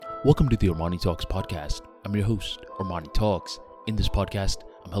Welcome to the Armani Talks podcast. I'm your host, Armani Talks. In this podcast,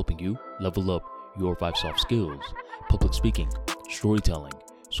 I'm helping you level up your 5 soft skills: public speaking, storytelling,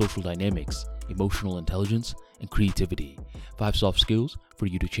 social dynamics, emotional intelligence, and creativity. 5 soft skills for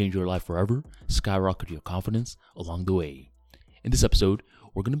you to change your life forever, skyrocket your confidence along the way. In this episode,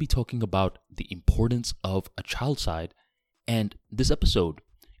 we're going to be talking about the importance of a child side, and this episode,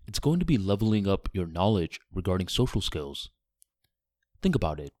 it's going to be leveling up your knowledge regarding social skills. Think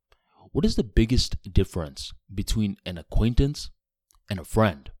about it. What is the biggest difference between an acquaintance and a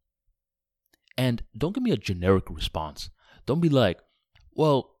friend? And don't give me a generic response. Don't be like,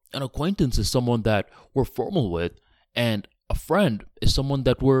 well, an acquaintance is someone that we're formal with, and a friend is someone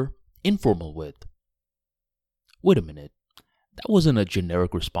that we're informal with. Wait a minute. That wasn't a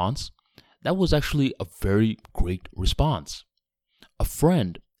generic response. That was actually a very great response. A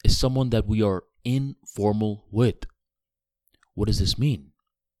friend is someone that we are informal with. What does this mean?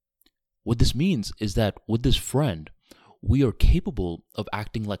 What this means is that with this friend, we are capable of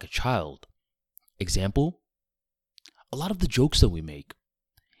acting like a child. Example, a lot of the jokes that we make.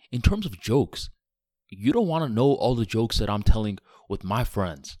 In terms of jokes, you don't want to know all the jokes that I'm telling with my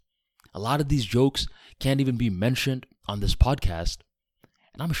friends. A lot of these jokes can't even be mentioned on this podcast,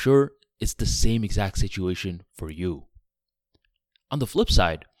 and I'm sure it's the same exact situation for you. On the flip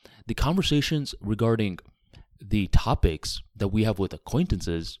side, the conversations regarding the topics that we have with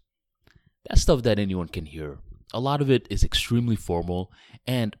acquaintances, that's stuff that anyone can hear. A lot of it is extremely formal,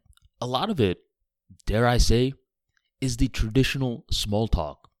 and a lot of it, dare I say, is the traditional small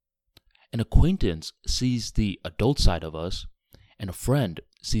talk. An acquaintance sees the adult side of us, and a friend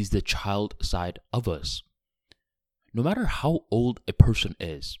sees the child side of us. No matter how old a person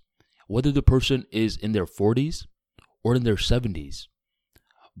is, whether the person is in their 40s or in their 70s,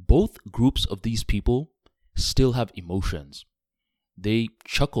 both groups of these people still have emotions. They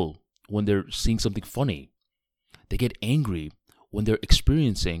chuckle when they're seeing something funny. They get angry when they're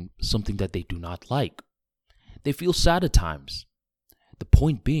experiencing something that they do not like. They feel sad at times. The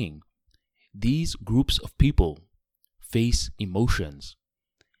point being, these groups of people face emotions.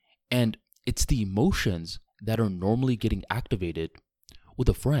 And it's the emotions that are normally getting activated with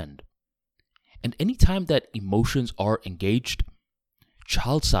a friend. And anytime that emotions are engaged,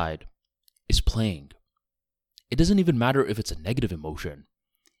 child side is playing. It doesn't even matter if it's a negative emotion.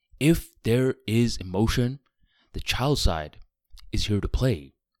 If there is emotion, the child side is here to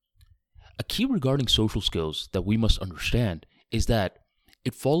play. A key regarding social skills that we must understand is that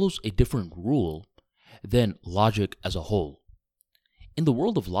it follows a different rule than logic as a whole. In the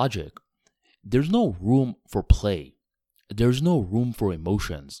world of logic, there's no room for play. There's no room for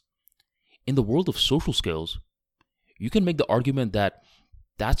emotions. In the world of social skills, you can make the argument that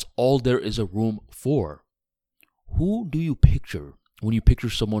that's all there is a room for. Who do you picture when you picture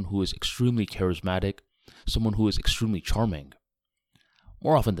someone who is extremely charismatic, someone who is extremely charming?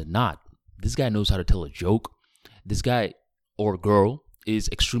 More often than not, this guy knows how to tell a joke. This guy or girl is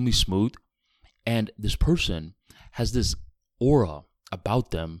extremely smooth, and this person has this aura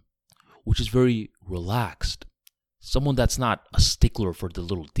about them which is very relaxed. Someone that's not a stickler for the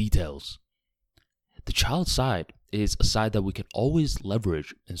little details. The child side is a side that we can always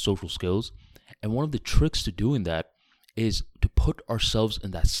leverage in social skills, and one of the tricks to doing that is to put ourselves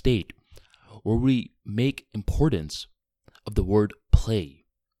in that state where we make importance of the word play.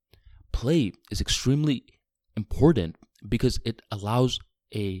 Play is extremely important because it allows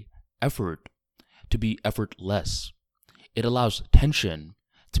a effort to be effortless. It allows tension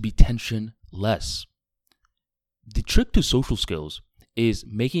to be tensionless. The trick to social skills is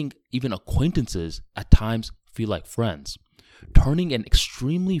making even acquaintances at times feel like friends, turning an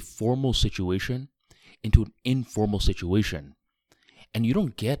extremely formal situation into an informal situation. And you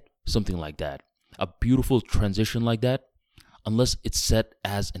don't get something like that, a beautiful transition like that, unless it's set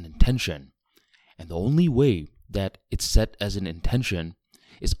as an intention. And the only way that it's set as an intention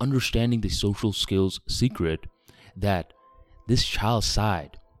is understanding the social skills secret that this child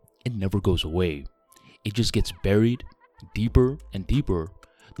side, it never goes away. It just gets buried deeper and deeper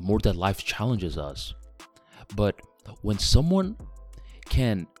the more that life challenges us. But when someone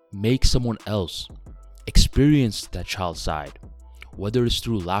can make someone else experience that child side, whether it's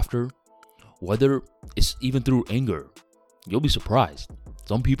through laughter, whether it's even through anger, you'll be surprised.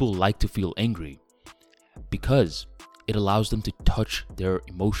 Some people like to feel angry because it allows them to touch their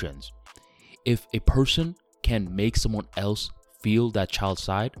emotions. If a person can make someone else feel that child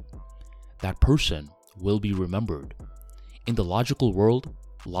side, that person will be remembered. In the logical world,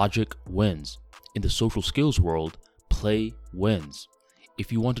 logic wins. In the social skills world, play wins.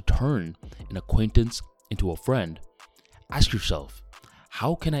 If you want to turn an acquaintance into a friend, ask yourself,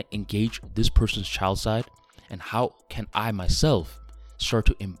 how can I engage this person's child side, and how can I myself start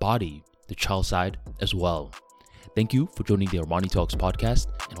to embody the child side as well? Thank you for joining the Armani Talks podcast,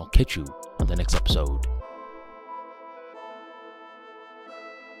 and I'll catch you on the next episode.